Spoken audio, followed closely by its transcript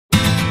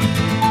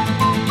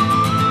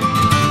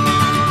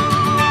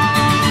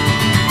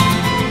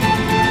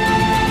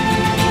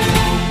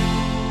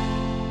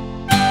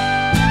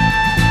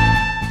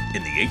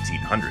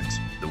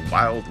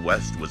Wild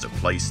West was a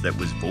place that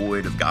was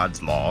void of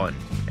God's law, and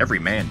every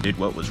man did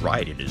what was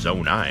right in his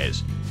own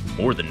eyes.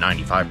 More than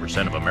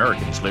 95% of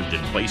Americans lived in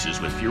places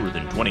with fewer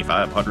than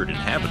 2,500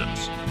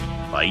 inhabitants.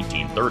 By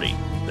 1830,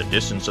 the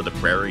distance of the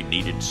prairie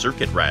needed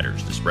circuit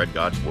riders to spread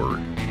God's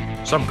word.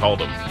 Some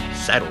called them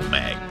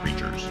saddlebag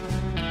preachers.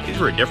 These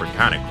were a different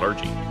kind of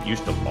clergy,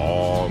 used to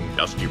long,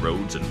 dusty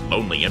roads and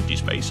lonely, empty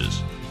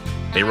spaces.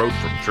 They rode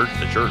from church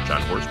to church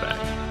on horseback.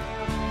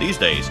 These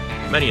days,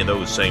 many of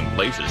those same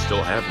places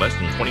still have less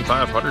than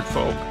 2,500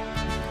 folk.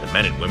 The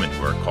men and women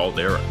who are called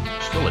there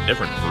are still a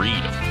different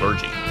breed of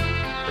clergy.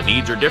 The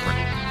needs are different,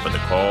 but the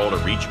call to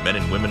reach men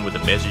and women with the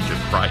message of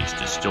Christ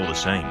is still the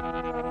same.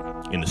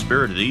 In the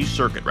spirit of these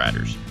circuit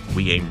riders,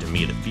 we aim to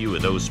meet a few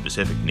of those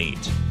specific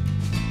needs.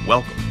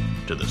 Welcome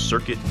to the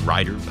Circuit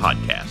Rider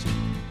Podcast.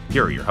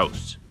 Here are your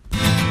hosts.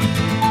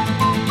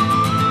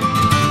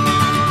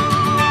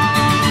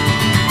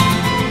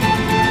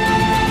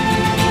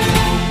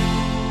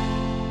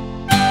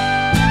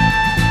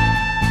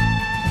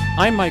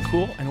 I'm Mike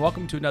Cool, and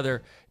welcome to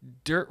another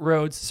Dirt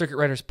Roads Circuit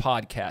Riders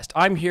podcast.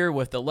 I'm here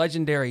with the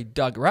legendary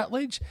Doug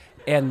Rutledge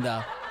and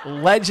the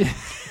legend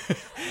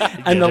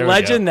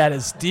that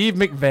is Steve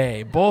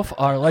McVeigh. Both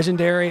are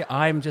legendary.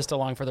 I'm just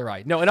along for the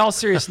ride. No, in all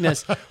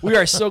seriousness, we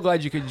are so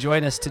glad you could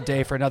join us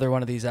today for another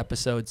one of these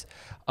episodes.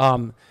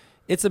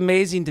 It's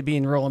amazing to be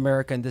in rural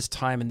America in this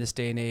time, in this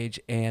day and age,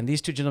 and these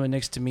two gentlemen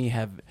next to me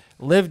have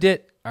lived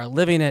it, are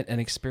living it,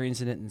 and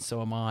experiencing it, and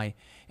so am I.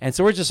 And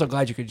so we're just so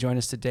glad you could join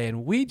us today.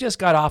 And we just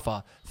got off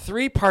a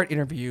 3-part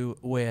interview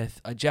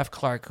with Jeff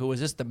Clark, who was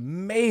just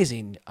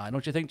amazing,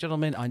 don't you think,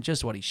 gentlemen, on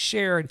just what he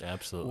shared,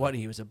 Absolutely, what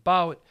he was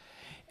about.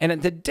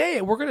 And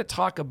today we're going to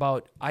talk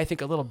about, I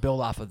think, a little build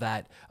off of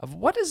that, of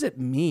what does it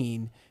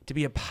mean to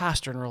be a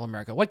pastor in rural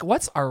America? Like,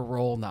 what's our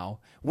role now?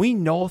 We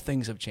know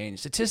things have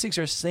changed. Statistics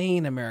are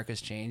saying America's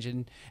changed,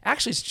 and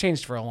actually it's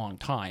changed for a long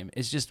time.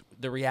 It's just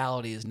the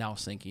reality is now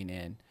sinking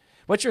in.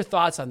 What's your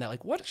thoughts on that?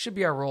 Like, what should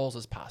be our roles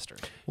as pastors?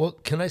 Well,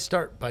 can I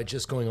start by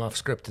just going off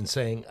script and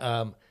saying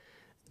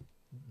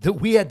that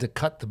we had to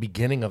cut the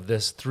beginning of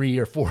this 3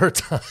 or 4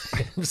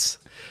 times.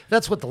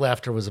 That's what the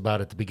laughter was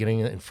about at the beginning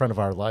in front of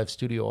our live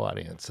studio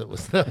audience.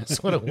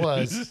 That's what it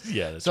was.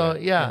 Yeah. That's so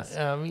right. yeah, Yes.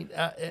 I mean,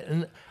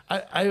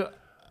 and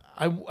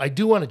I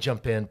do want to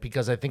jump in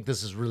because I think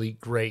this is really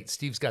great.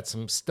 Steve's got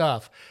some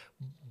stuff,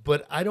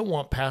 but I don't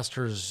want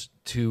pastors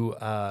to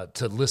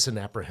listen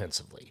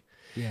apprehensively.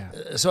 Yeah.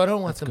 So I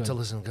don't want them to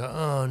listen and go,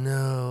 oh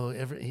no,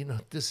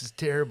 this is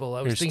terrible.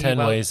 There's 10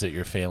 ways that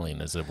you're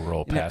failing as a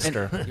rural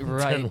pastor.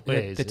 Right. 10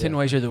 ways, the 10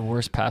 ways you're the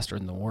worst pastor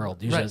in the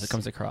world, usually Right. as it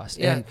comes across.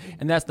 Yeah.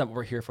 And that's not what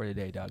we're here for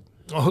today, Doug.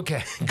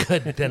 Okay,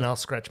 good. Then I'll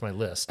scratch my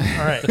list.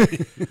 All right.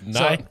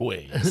 9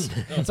 ways.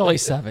 It's only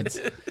 7.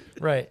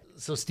 Right.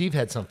 So Steve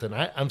had something.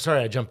 I'm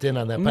sorry I jumped in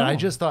on that, but I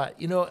just thought,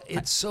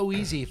 it's so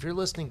easy if you're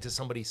listening to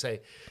somebody say,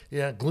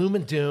 yeah, gloom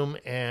and doom,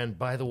 and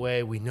by the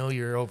way, we know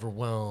you're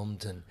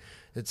overwhelmed, and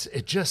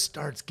it just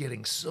starts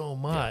getting so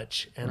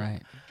much. And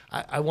Right.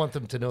 I want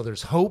them to know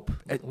there's hope,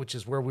 which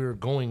is where we were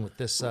going with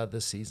this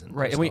season.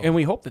 Right. There's And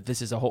we hope that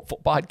this is a hopeful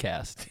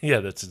podcast.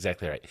 Yeah, that's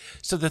exactly right.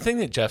 So the thing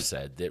that Jeff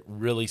said that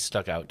really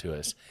stuck out to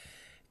us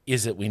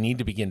is that we need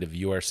to begin to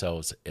view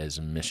ourselves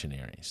as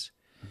missionaries.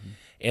 Mm-hmm.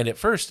 And at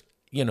first,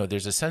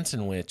 there's a sense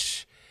in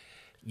which,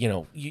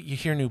 you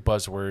hear new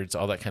buzzwords,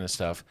 all that kind of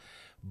stuff.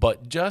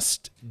 But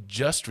just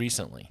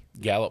recently,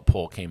 Gallup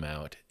poll came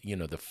out,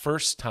 the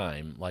first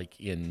time, like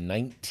in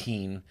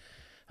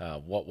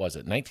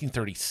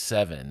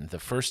 1937, the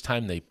first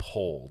time they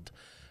polled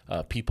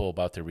people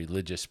about their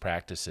religious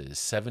practices,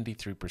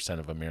 73%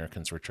 of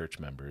Americans were church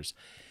members.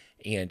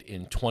 And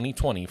in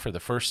 2020, for the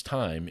first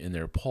time in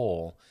their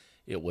poll,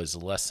 it was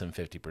less than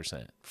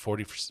 50%.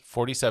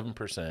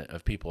 47%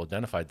 of people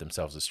identified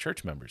themselves as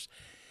church members.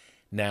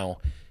 Now,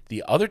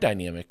 the other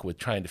dynamic with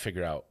trying to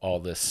figure out all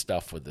this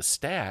stuff with the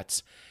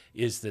stats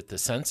is that the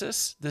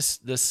census, this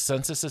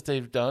census that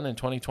they've done in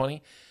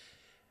 2020,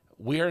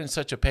 we are in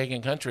such a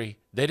pagan country,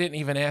 they didn't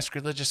even ask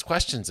religious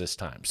questions this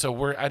time.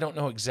 So I don't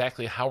know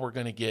exactly how we're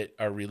going to get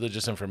our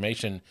religious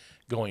information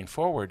going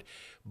forward.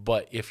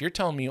 But if you're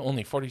telling me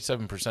only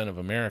 47% of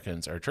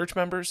Americans are church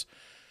members,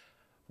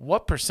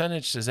 what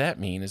percentage does that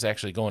mean is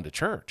actually going to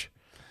church?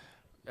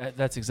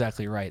 That's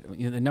exactly right.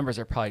 The numbers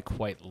are probably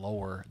quite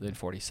lower than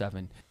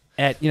 47.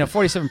 At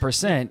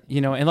 47%,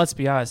 and let's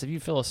be honest, if you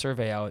fill a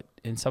survey out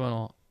and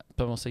someone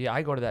will say, yeah,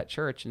 I go to that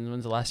church, and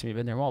when's the last time you've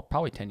been there? Well,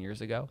 probably 10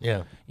 years ago.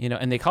 Yeah.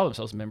 And they call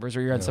themselves members,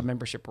 or you're on some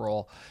membership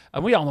role.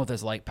 And we all know what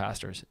that's like,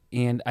 pastors.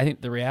 And I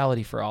think the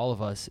reality for all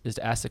of us is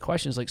to ask the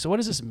questions like, so what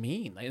does this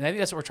mean? And I think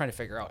that's what we're trying to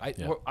figure out.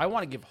 I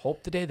want to give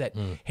hope today that,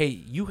 hey,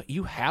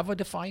 you have a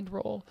defined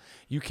role.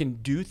 You can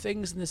do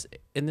things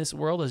in this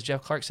world, as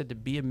Jeff Clark said, to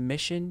be a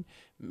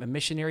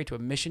missionary to a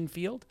mission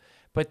field.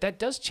 But that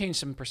does change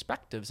some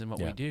perspectives in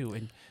what we do.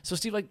 And so,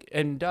 Steve,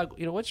 and Doug,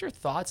 what's your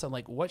thoughts on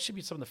what should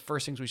be some of the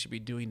first things we should be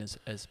doing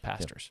as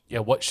pastors? Yeah.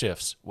 What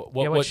shifts?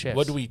 What shifts?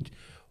 What do we?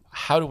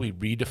 how do we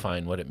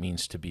redefine what it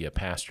means to be a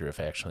pastor if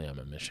actually I'm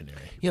a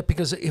missionary? Yeah,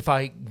 because if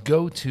I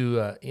go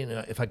to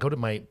if I go to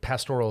my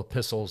pastoral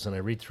epistles and I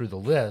read through the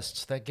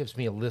lists, that gives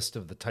me a list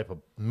of the type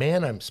of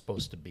man I'm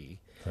supposed to be.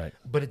 Right.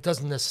 But it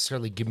doesn't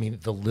necessarily give me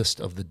the list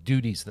of the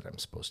duties that I'm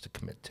supposed to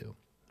commit to.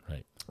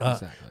 Right.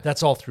 Exactly.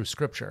 That's all through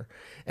Scripture.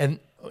 And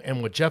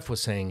what Jeff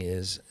was saying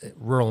is,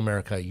 rural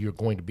America, you're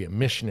going to be a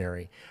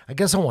missionary. I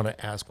guess I want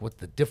to ask what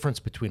the difference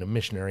between a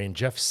missionary, and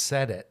Jeff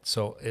said it,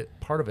 so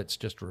part of it's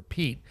just a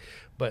repeat,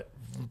 but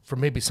for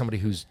maybe somebody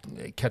who's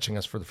catching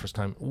us for the first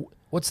time,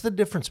 what's the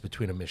difference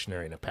between a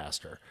missionary and a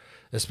pastor,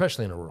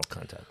 especially in a rural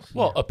context?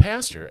 Well, a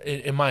pastor,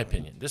 in my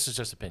opinion, this is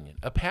just opinion,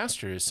 a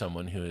pastor is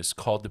someone who is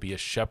called to be a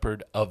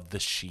shepherd of the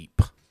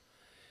sheep.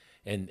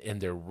 And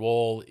their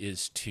role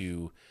is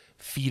to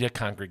feed a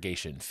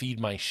congregation, feed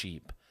my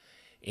sheep.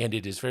 And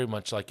it is very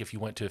much like if you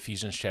went to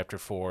Ephesians chapter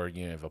 4,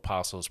 you have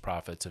apostles,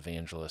 prophets,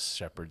 evangelists,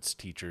 shepherds,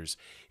 teachers.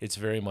 It's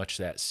very much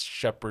that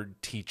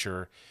shepherd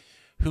teacher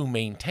who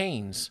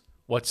maintains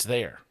what's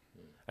there.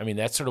 I mean,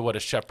 that's sort of what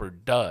a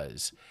shepherd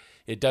does.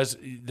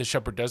 The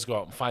shepherd does go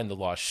out and find the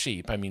lost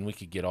sheep. I mean, we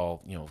could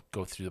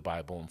go through the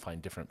Bible and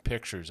find different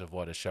pictures of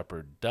what a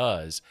shepherd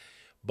does,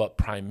 but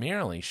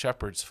primarily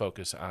shepherds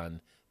focus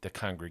on the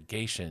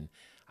congregation.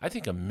 I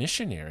think a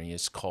missionary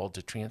is called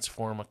to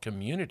transform a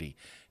community,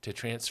 to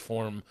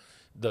transform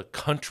the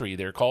country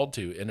they're called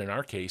to, and in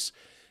our case,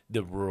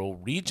 the rural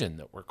region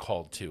that we're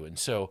called to. And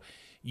so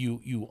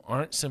you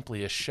aren't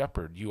simply a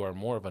shepherd, you are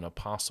more of an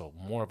apostle,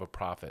 more of a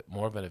prophet,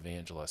 more of an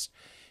evangelist,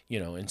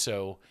 and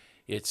so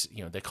it's,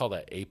 they call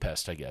that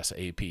APEST, I guess,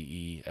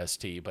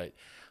 APEST, but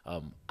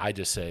I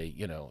just say,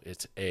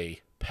 it's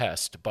a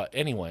pest. But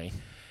anyway,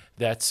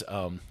 that's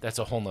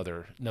a whole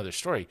another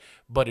story,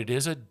 but it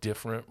is a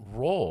different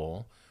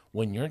role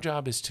when your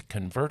job is to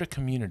convert a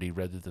community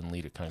rather than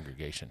lead a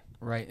congregation.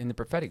 Right. And the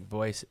prophetic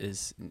voice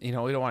is, we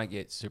don't want to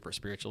get super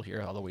spiritual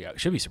here, although we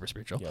should be super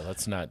spiritual. Yeah,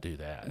 let's not do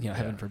that.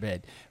 Heaven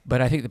forbid. But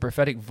I think the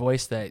prophetic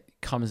voice that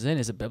comes in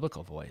is a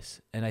biblical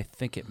voice. And I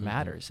think it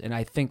matters. And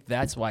I think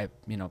that's why,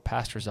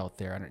 pastors out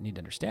there need to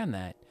understand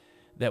that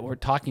we're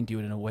talking to you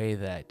in a way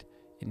that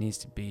it needs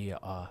to be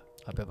a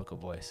biblical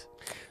voice.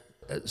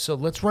 So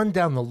let's run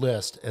down the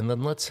list, and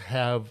then let's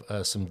have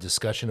some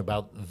discussion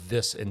about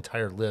this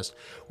entire list.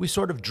 We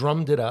sort of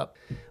drummed it up,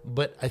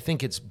 but I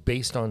think it's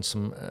based on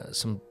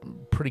some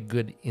pretty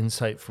good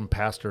insight from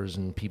pastors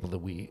and people that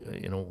we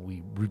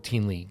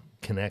routinely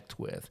connect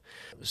with.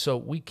 So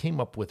we came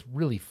up with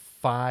really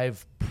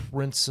 5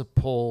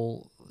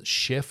 principal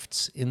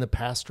shifts in the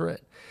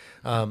pastorate,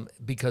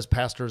 because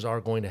pastors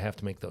are going to have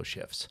to make those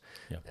shifts.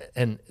 Yeah.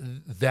 And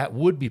that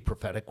would be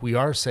prophetic. We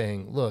are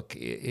saying, look,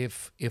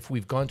 if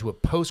we've gone to a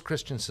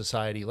post-Christian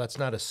society, let's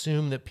not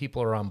assume that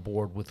people are on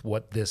board with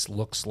what this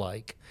looks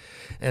like.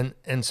 And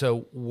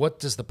so what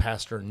does the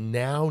pastor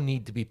now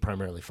need to be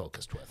primarily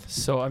focused with?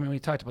 So, we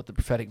talked about the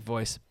prophetic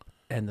voice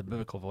and the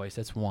biblical voice.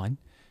 That's one.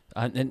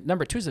 And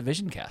number 2 is a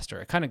vision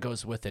caster. It kind of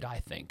goes with it, I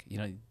think,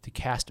 to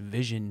cast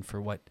vision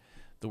for what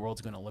the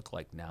world's going to look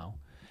like now.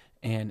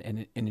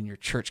 And in your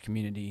church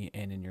community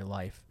and in your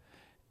life.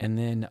 And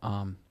then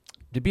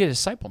to be a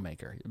disciple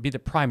maker, be the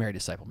primary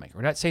disciple maker.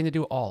 We're not saying to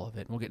do all of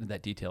it. We'll get into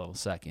that detail in a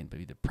second, but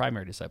be the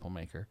primary disciple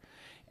maker.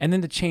 And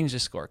then to change the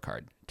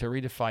scorecard, to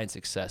redefine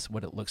success,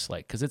 what it looks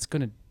like, because it's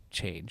going to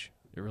change.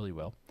 It really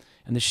will.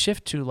 And the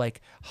shift to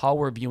how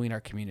we're viewing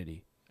our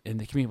community, in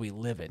the community we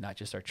live in, not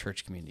just our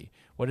church community.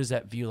 What does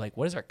that view like?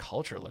 What does our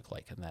culture look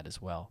like in that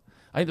as well?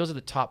 I think those are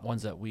the top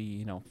ones that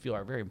we, feel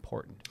are very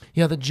important.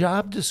 Yeah, the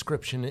job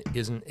description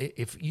isn't.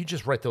 If you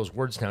just write those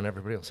words down,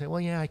 everybody will say, "Well,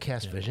 yeah, I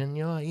cast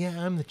vision.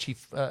 I'm the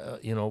chief,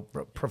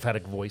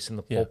 prophetic voice in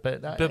the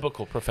pulpit,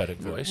 biblical prophetic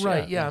voice."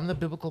 Right? Yeah, I'm the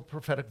biblical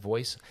prophetic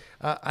voice.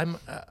 I'm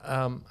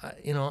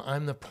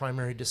the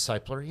primary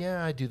discipler.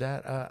 Yeah, I do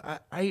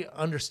that. I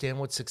understand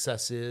what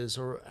success is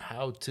or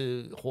how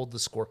to hold the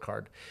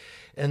scorecard.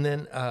 And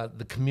then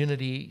the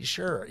community,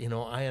 sure,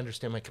 I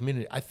understand my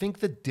community. I think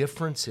the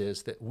difference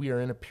is that we are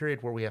in a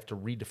period where we have to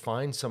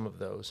redefine some of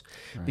those,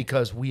 right,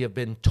 because we have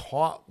been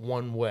taught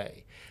one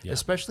way,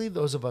 especially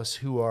those of us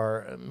who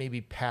are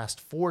maybe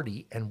past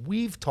 40, and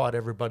we've taught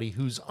everybody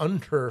who's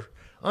under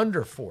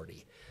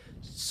 40.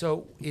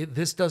 So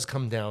this does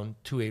come down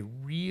to a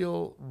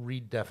real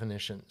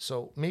redefinition.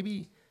 So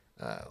maybe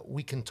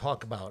we can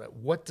talk about it.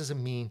 What does it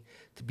mean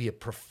to be a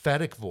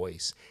prophetic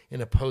voice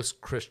in a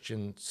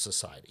post-Christian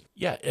society?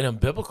 Yeah, in a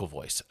biblical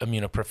voice.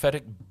 A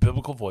prophetic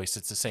biblical voice,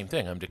 it's the same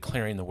thing. I'm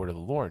declaring the word of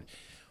the Lord.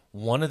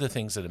 One of the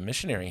things that a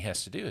missionary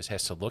has to do is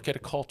has to look at a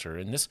culture,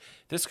 and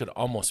this could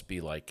almost be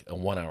like a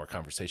 1-hour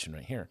conversation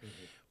right here.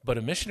 Mm-hmm. But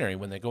a missionary,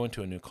 when they go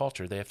into a new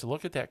culture, they have to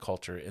look at that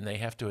culture, and they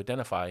have to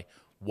identify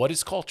what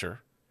is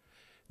culture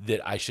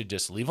that I should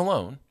just leave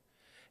alone,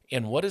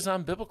 and what is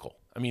unbiblical.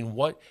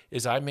 What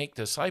is I make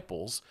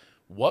disciples?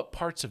 What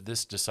parts of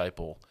this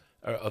disciple,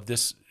 or of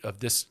this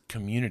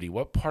community,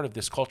 what part of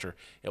this culture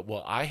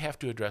will I have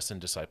to address in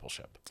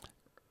discipleship?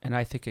 And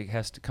I think it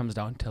comes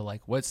down to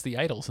what's the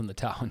idols in the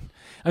town.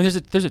 There's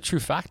a true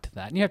fact to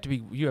that, and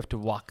you have to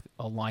walk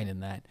a line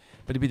in that.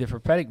 But to be the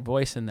prophetic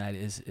voice in that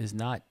is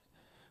not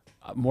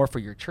more for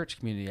your church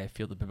community, I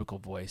feel the biblical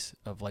voice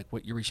of like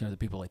what you're reaching out to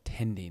people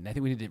attending. I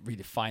think we need to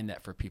redefine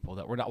that for people,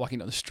 that we're not walking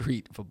down the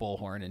street with a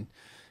bullhorn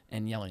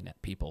and yelling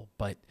at people.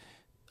 But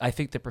I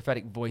think the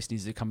prophetic voice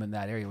needs to come in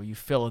that area where you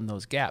fill in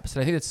those gaps.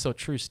 And I think that's so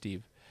true,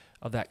 Steve,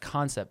 of that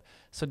concept.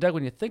 So Doug,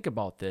 when you think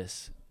about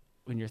this,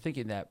 when you're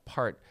thinking that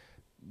part,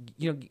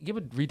 give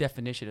a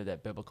redefinition of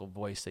that biblical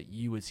voice that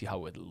you would see how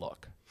it would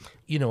look.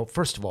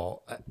 First of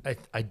all,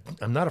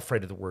 I'm not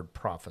afraid of the word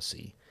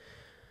prophecy.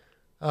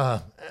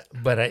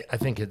 But I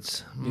think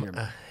it's,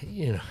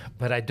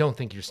 but I don't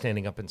think you're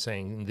standing up and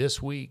saying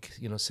this week,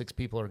 6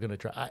 people are going to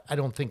try. I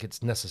don't think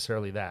it's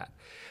necessarily that.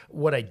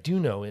 What I do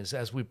know is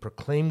as we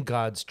proclaim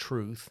God's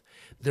truth,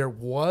 there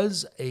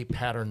was a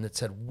pattern that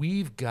said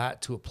we've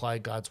got to apply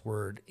God's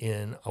word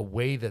in a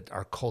way that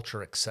our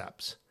culture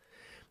accepts.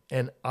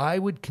 And I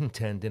would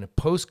contend in a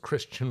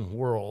post-Christian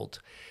world,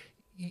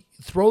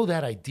 throw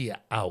that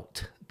idea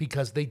out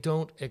because they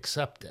don't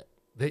accept it.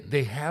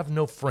 They have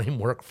no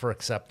framework for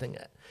accepting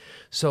it.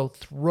 So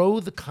throw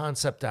the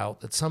concept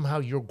out that somehow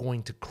you're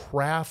going to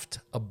craft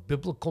a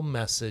biblical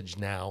message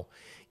now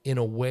in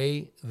a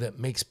way that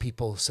makes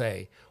people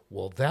say,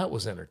 well, that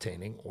was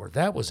entertaining, or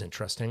that was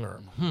interesting,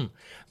 or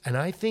And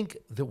I think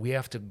that we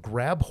have to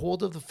grab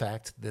hold of the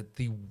fact that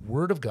the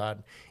Word of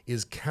God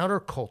is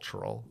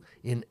countercultural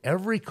in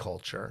every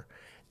culture,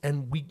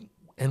 and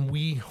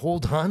we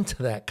hold on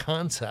to that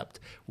concept.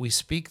 We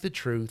speak the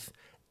truth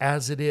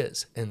as it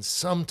is. And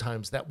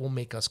sometimes that will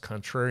make us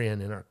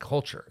contrarian in our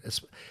culture,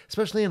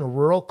 especially in a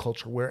rural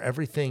culture where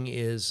everything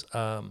is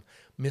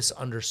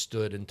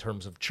misunderstood in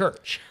terms of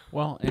church.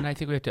 Well, and I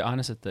think we have to be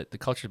honest that the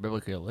culture is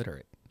biblically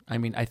illiterate. I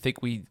mean, I think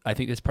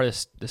that's part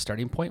of the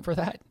starting point for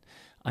that.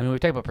 I mean, we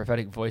talk about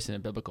prophetic voice and a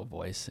biblical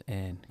voice,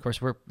 and of course,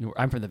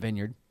 I'm from the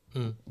Vineyard.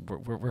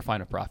 We're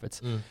fine with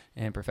prophets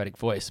and prophetic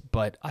voice,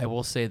 but I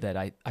will say that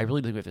I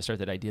really believe we have to start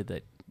that idea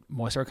that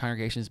most of our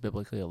congregation is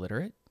biblically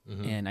illiterate,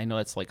 and I know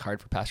that's like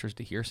hard for pastors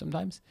to hear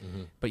sometimes,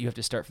 but you have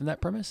to start from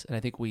that premise, and I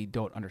think we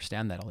don't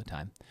understand that all the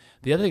time.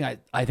 The other thing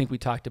I think we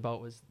talked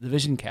about was the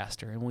vision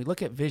caster, and when we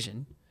look at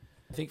vision,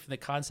 I think the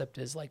concept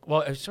is like,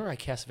 well, sure, I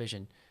cast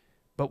vision,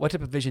 but what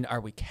type of vision are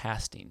we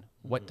casting?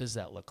 What does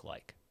that look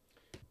like?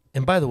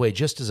 And by the way,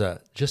 just as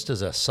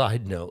a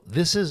side note,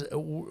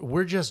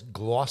 we're just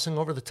glossing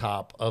over the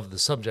top of the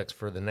subjects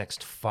for the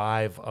next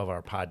 5 of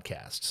our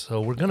podcasts.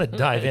 So we're going to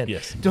dive in.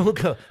 Yes. Don't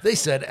go. They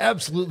said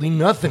absolutely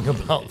nothing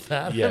about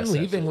that. Yes, I'm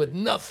leaving absolutely. with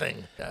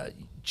nothing.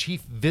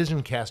 Chief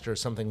vision caster is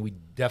something we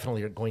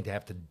definitely are going to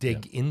have to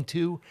dig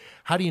into.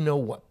 How do you know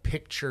what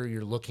picture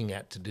you're looking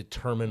at to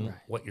determine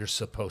what you're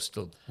supposed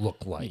to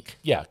look like?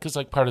 Yeah, because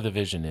like part of the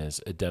vision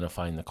is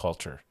identifying the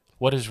culture.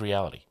 What is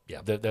reality?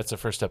 Yeah. That's the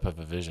first step of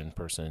a vision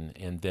person.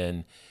 And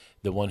then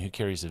the one who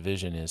carries the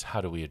vision is,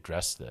 how do we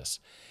address this?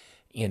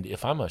 And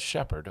if I'm a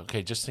shepherd,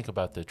 okay, just think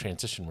about the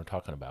transition we're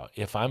talking about.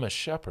 If I'm a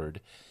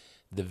shepherd,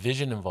 the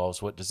vision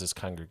involves, what does this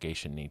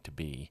congregation need to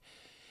be?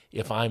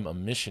 If I'm a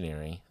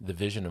missionary, the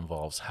vision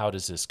involves, how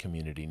does this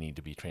community need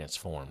to be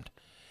transformed?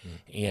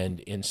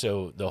 And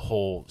so the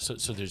whole,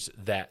 so there's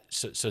that,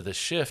 so the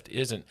shift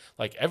isn't,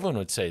 like everyone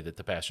would say that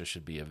the pastor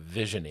should be a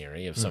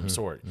visionary of some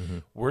sort.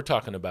 We're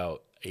talking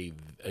about a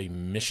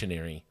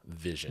missionary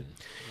vision.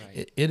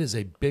 Right. It is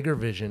a bigger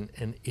vision,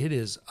 and it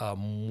is a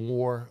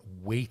more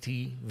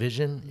weighty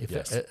vision.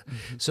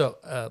 So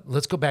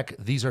let's go back.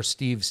 These are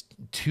Steve's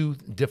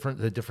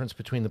the difference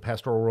between the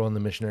pastoral role and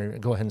the missionary.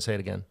 Go ahead and say it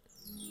again.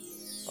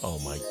 Oh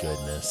my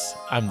goodness.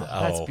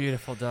 That's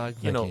beautiful, Doug.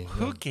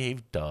 Who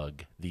gave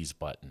Doug these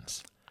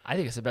buttons? I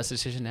think it's the best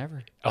decision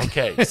ever.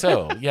 Okay,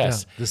 so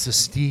yes. This is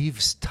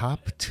Steve's top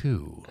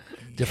 2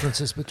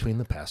 differences between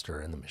the pastor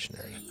and the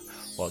missionary.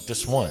 Well,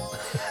 just one.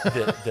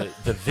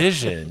 The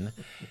vision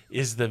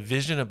is the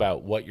vision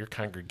about what your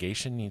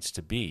congregation needs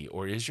to be,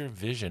 or is your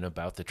vision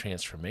about the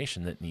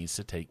transformation that needs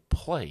to take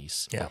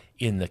place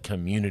in the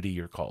community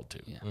you're called to?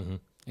 Yeah,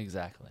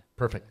 exactly.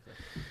 Perfect.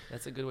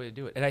 That's a good way to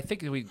do it. And I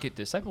think that we get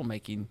disciple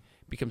making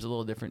becomes a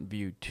little different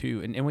view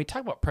too. And when we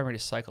talk about primary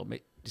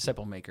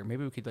disciple maker,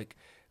 maybe we could like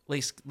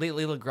lay a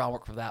little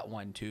groundwork for that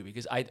one too,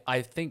 because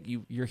I think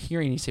you're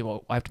hearing, you say,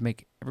 well, I have to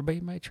make everybody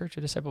in my church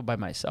a disciple by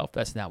myself.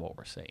 That's not what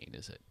we're saying,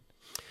 is it?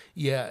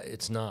 Yeah,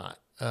 it's not.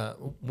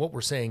 What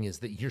we're saying is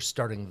that you're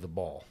starting the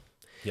ball.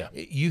 Yeah.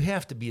 You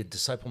have to be a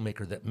disciple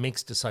maker that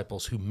makes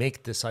disciples who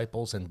make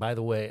disciples. And by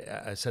the way,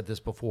 I said this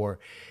before,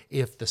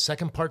 if the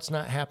second part's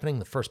not happening,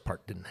 the first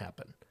part didn't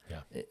happen.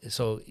 Yeah.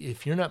 So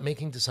if you're not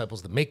making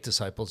disciples that make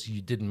disciples,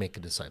 you didn't make a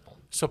disciple.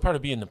 So part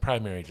of being the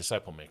primary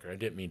disciple maker, I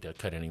didn't mean to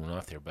cut anyone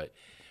off there, but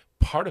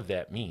part of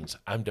that means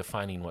I'm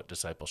defining what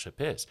discipleship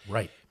is.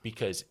 Right.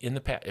 Because in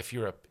the past, if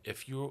you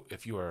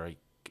are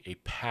a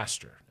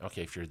pastor,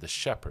 okay, if you're the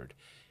shepherd,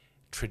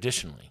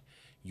 traditionally,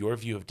 your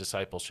view of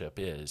discipleship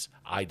is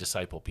I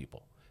disciple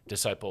people.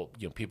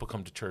 People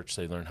come to church,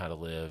 they learn how to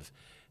live,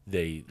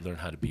 they learn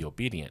how to be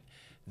obedient.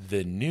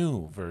 The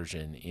new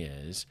version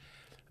is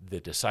the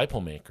disciple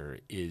maker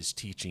is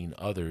teaching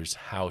others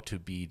how to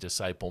be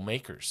disciple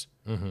makers.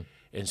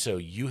 And so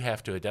you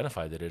have to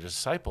identify that a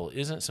disciple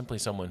isn't simply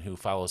someone who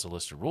follows a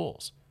list of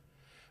rules.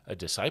 A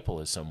disciple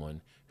is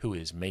someone who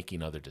is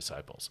making other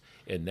disciples.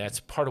 And that's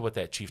part of what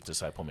that chief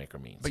disciple maker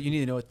means. But you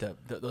need to know what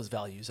those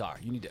values are.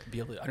 You need to be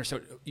able to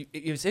understand.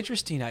 It was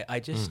interesting. I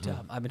just,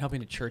 I've been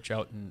helping a church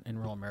out in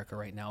rural America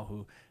right now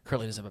who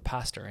currently doesn't have a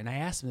pastor. And I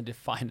asked them to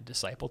define a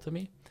disciple to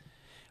me.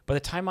 By the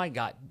time I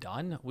got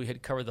done, we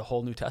had covered the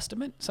whole New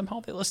Testament.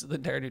 Somehow they listed the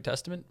entire New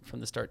Testament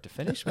from the start to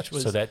finish, which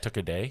was... So that took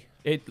a day?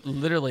 It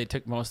literally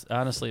took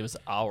honestly, it was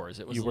hours.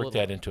 It was You worked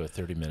that into a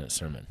 30-minute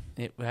sermon.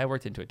 I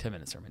worked into a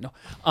 10-minute sermon.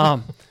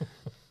 No.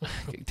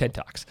 TED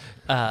Talks.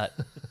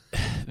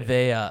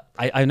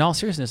 In all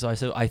seriousness,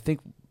 though, I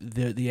think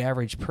the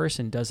average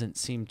person doesn't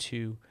seem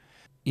to,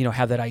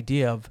 have that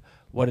idea of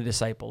what a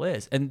disciple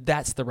is. And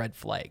that's the red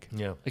flag.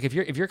 Yeah. Like if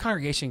your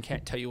congregation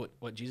can't tell you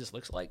what Jesus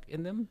looks like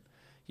in them,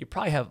 you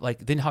probably have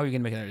then how are you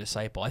going to make another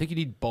disciple? I think you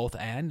need both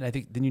and I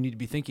think then you need to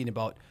be thinking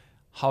about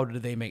how do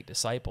they make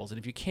disciples? And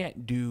if you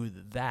can't do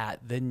that,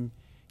 then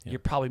you're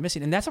probably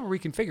missing. And that's what we're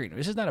reconfiguring.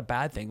 This is not a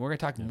bad thing. We're going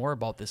to talk more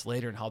about this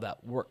later and how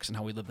that works and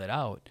how we live that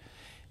out.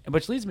 And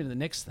which leads me to the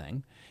next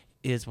thing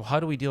is, well,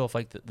 how do we deal with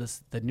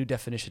the new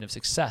definition of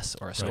success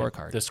or a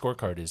scorecard? The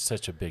scorecard is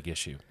such a big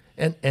issue.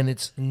 And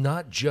it's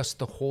not just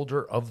the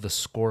holder of the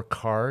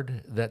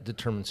scorecard that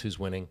determines who's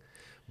winning,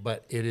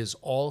 but it is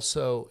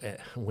also,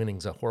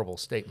 winning's a horrible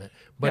statement,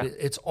 but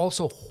it's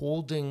also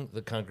holding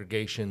the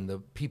congregation, the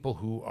people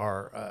who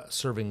are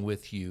serving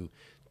with you,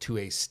 to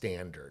a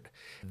standard.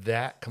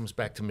 That comes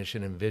back to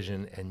mission and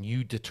vision, and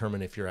you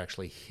determine if you're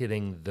actually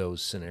hitting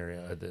those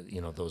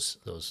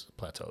those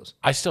plateaus.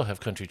 I still have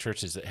country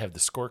churches that have the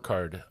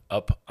scorecard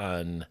up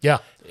on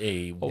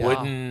a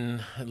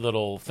wooden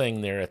little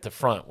thing there at the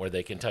front where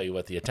they can tell you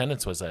what the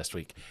attendance was last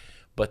week.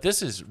 But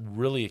this is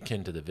really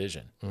akin to the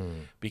vision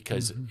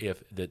because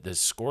if the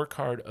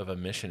scorecard of a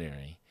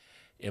missionary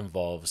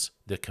involves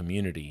the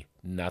community,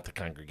 not the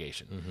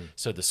congregation.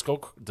 So the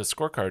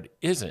scorecard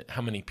isn't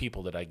how many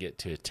people that I get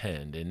to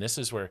attend. And this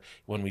is where,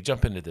 when we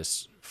jump into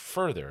this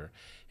further,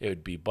 it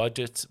would be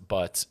budgets,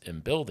 butts,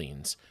 and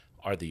buildings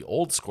are the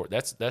old score.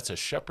 That's a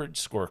shepherd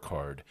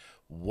scorecard.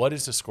 What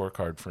is a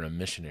scorecard for a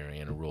missionary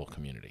in a rural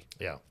community?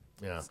 Yeah.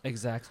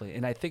 Exactly.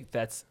 And I think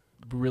that's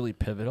really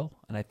pivotal.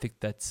 And I think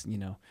that's,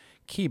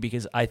 key,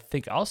 because I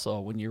think also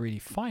when you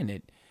redefine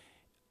it,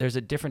 there's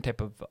a different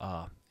type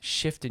of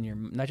shift in your,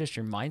 not just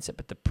your mindset,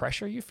 but the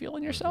pressure you feel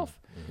in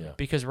yourself. Yeah.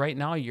 Because right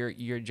now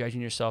you're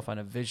judging yourself on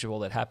a visual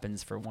that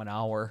happens for 1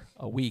 hour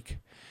a week,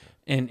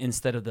 and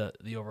instead of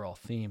the overall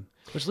theme,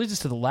 which leads us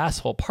to the last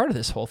whole part of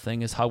this whole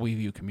thing is how we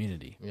view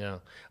community. Yeah.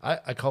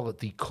 I call it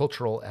the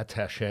cultural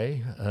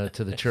attaché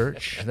to the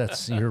church.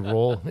 That's your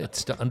role.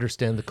 It's to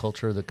understand the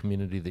culture of the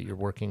community that you're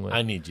working with.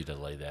 I need you to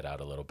lay that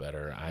out a little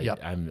better.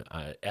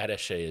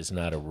 Attaché is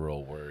not a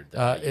rural word.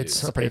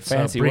 It's a pretty it's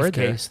fancy a word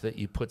there. briefcase that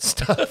you put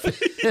stuff in.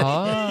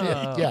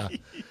 Yeah.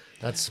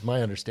 That's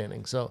my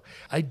understanding. So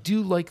I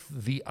do like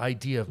the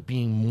idea of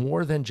being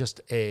more than just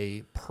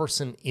a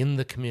person in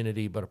the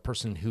community, but a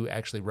person who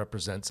actually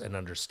represents and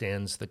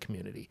understands the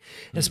community,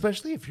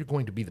 especially if you're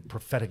going to be the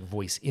prophetic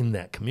voice in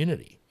that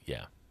community.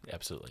 Yeah,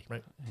 absolutely.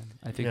 Right.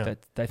 I think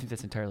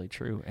that's entirely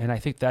true. And I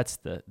think that's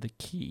the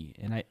key.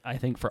 And I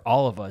think for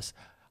all of us,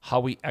 how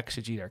we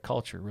exegete our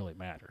culture really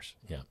matters.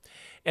 Yeah.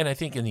 And I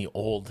think in the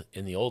old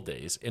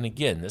days, and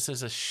again, this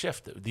is a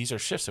shift. These are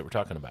shifts that we're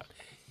talking about.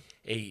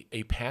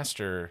 A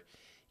pastor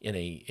in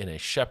a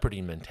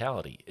shepherding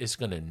mentality is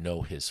going to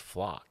know his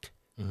flock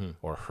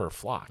or her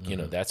flock.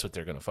 That's what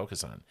they're going to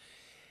focus on.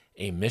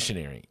 A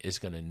missionary is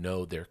going to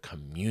know their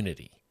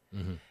community,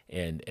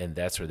 and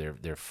that's where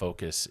their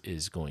focus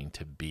is going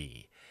to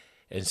be.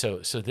 And so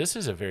this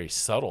is a very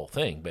subtle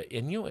thing. But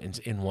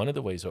in one of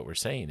the ways, what we're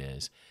saying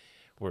is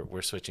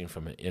we're switching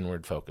from an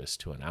inward focus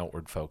to an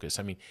outward focus.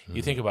 I mean,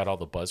 you think about all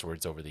the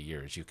buzzwords over the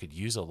years. You could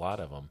use a lot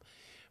of them.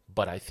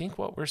 But I think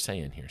what we're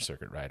saying here,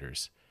 Circuit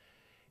Riders,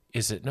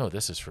 is that, no,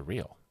 this is for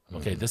real.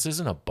 Okay, this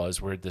isn't a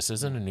buzzword. This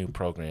isn't a new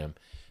program.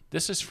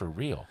 This is for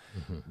real.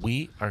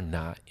 We are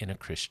not in a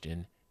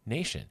Christian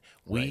nation.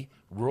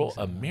 Rural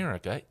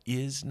America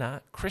is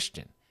not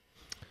Christian.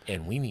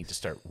 And we need to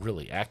start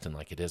really acting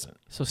like it isn't.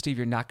 So, Steve,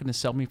 you're not going to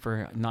sell me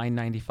for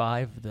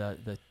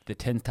 $9.95 the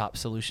 10 top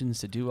solutions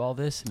to do all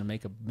this and to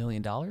make $1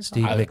 million?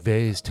 Steve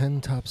McVeigh's 10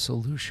 top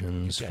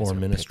solutions for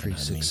ministry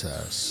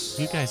success.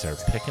 You guys are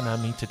picking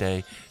on me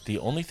today. The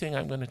only thing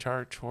I'm going to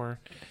charge for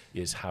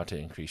is how to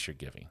increase your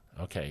giving,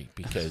 okay?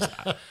 Because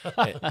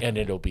and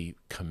it'll be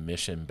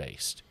commission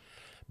based.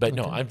 But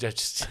no, I'm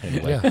just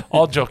anyway.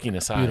 All joking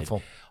aside.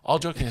 Beautiful. All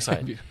joking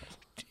aside.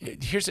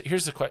 Here's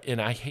the question,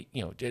 and I hate,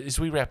 as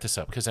we wrap this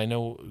up, because I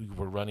know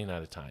we're running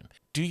out of time.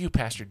 Do you,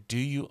 Pastor, do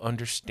you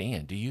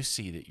understand? Do you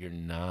see that you're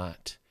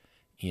not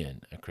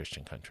in a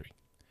Christian country?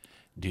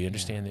 Do you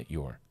understand that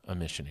you're a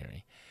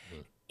missionary?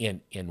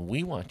 And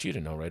we want you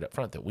to know right up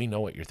front that we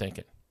know what you're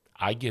thinking.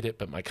 I get it,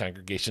 but my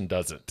congregation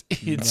doesn't.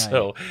 And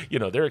so,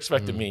 they're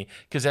expecting me,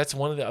 because that's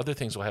one of the other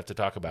things we'll have to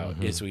talk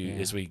about as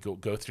we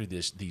go through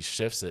these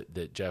shifts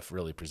that Jeff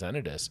really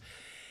presented us,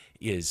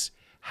 is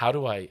how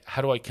do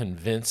I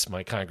convince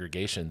my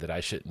congregation that I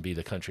shouldn't be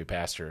the country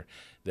pastor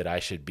that I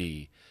should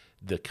be,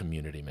 the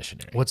community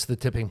missionary. What's the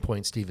tipping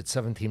point, Steve? It's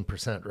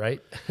 17%,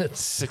 right?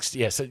 60.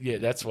 Yes, yeah,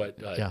 that's what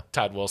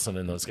Todd Wilson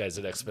and those guys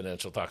at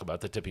Exponential talk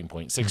about, the tipping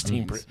point.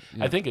 16%.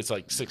 I think it's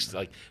like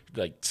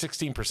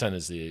 16%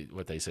 is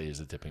what they say is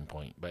the tipping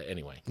point. But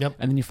anyway. Yep.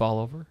 And then you fall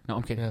over? No,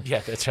 I'm kidding. Yeah,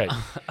 that's right.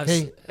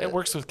 Hey, it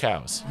works with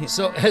cows.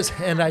 so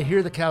and I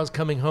hear the cows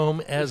coming home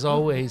as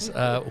always.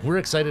 We're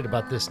excited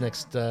about this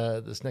next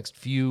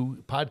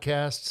few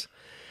podcasts.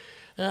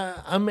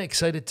 I'm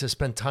excited to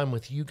spend time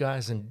with you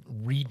guys and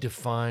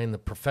redefine the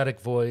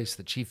prophetic voice,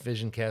 the chief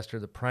vision caster,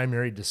 the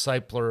primary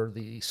discipler,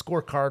 the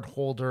scorecard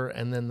holder,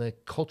 and then the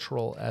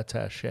cultural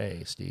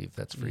attaché. Steve,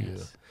 that's for you.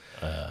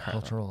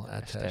 Cultural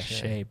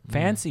attaché.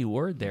 Fancy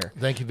word there.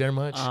 Thank you very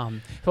much.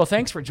 Well,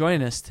 thanks for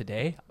joining us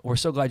today. We're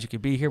so glad you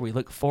could be here. We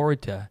look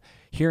forward to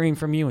hearing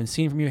from you and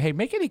seeing from you. Hey,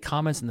 make any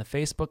comments in the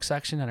Facebook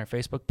section on our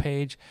Facebook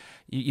page.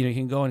 You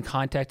can go and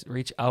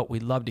reach out.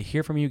 We'd love to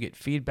hear from you, get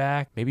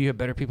feedback. Maybe you have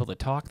better people to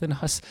talk than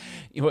us.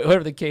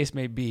 Whatever the case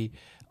may be,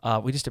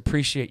 we just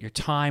appreciate your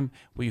time.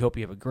 We hope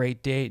you have a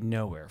great day.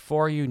 Know we're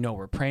for you. Know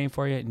we're praying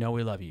for you. Know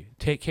we love you.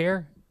 Take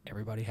care.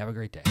 Everybody have a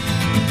great day.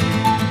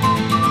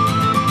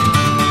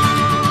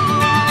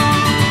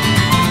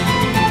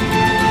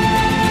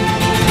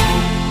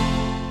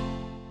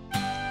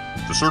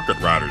 The Circuit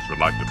Riders would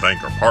like to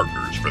thank our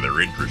partners for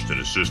their interest in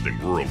assisting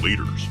rural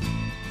leaders.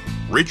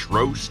 Rich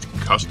Roast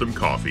Custom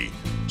Coffee,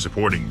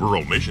 supporting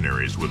rural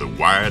missionaries with a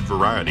wide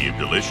variety of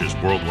delicious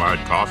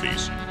worldwide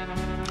coffees.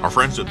 Our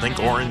friends at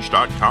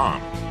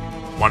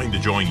ThinkOrange.com, wanting to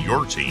join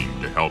your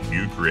team to help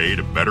you create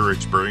a better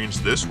experience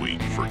this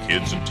week for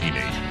kids and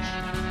teenagers.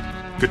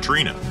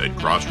 Katrina at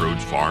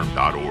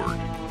CrossroadsFarm.org.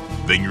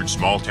 Vineyard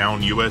Small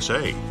Town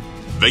USA.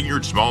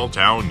 Vineyard Small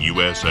Town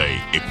USA,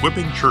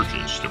 equipping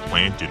churches to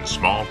plant in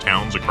small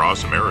towns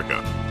across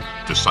America.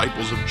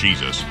 Disciples of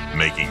Jesus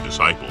making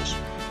disciples.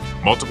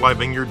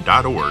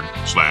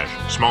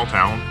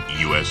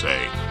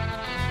 multivineyard.org/smalltownusa.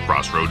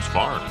 Crossroads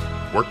Farm,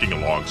 working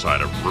alongside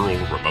of rural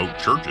remote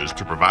churches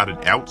to provide an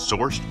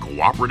outsourced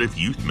cooperative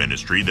youth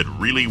ministry that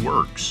really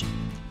works.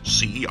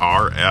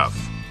 CRF,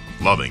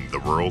 loving the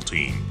rural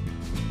team.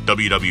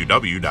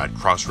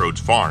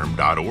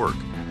 www.crossroadsfarm.org.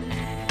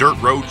 Dirt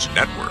Roads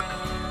Network,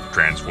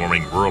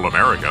 transforming rural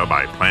America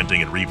by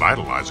planting and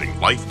revitalizing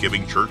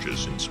life-giving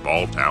churches in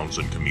small towns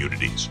and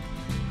communities.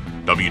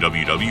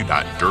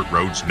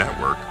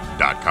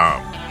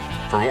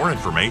 www.dirtroadsnetwork.com. For more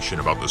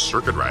information about the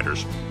Circuit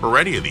Riders or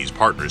any of these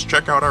partners,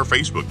 check out our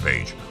Facebook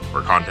page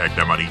or contact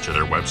them on each of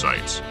their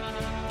websites.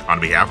 On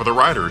behalf of the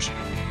Riders,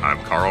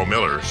 I'm Carl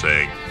Miller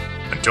saying,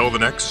 until the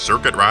next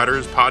Circuit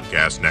Riders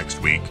podcast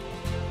next week,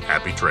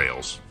 happy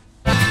trails.